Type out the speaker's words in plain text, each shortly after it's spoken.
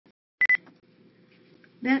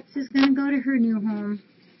Betz is going to go to her new home.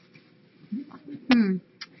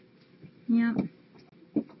 Yep.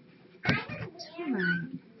 That's right.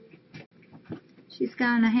 She's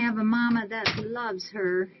going to have a mama that loves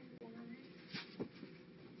her.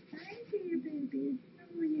 Hi there, baby.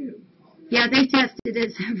 How are you? Yeah, they tested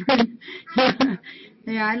it separate.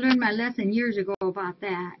 Yeah, I learned my lesson years ago about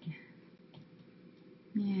that.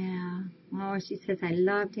 Yeah. Oh, she says, I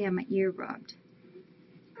love to have my ear rubbed.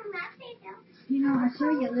 You know, I'll show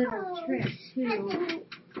you a little trick, too.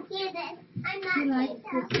 She likes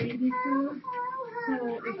this baby food. So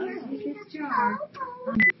if you take this jar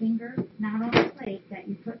on your finger, not on the plate that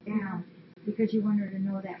you put down, because you want her to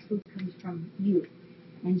know that food comes from you.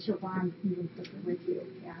 And she'll bond even quicker with you.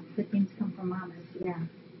 Yeah, good things come from mamas. Yeah.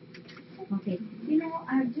 Okay. You know,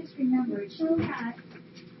 I just remembered she got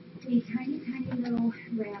a tiny, tiny little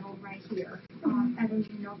rattle right here. I don't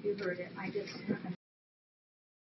even know if you heard it. I just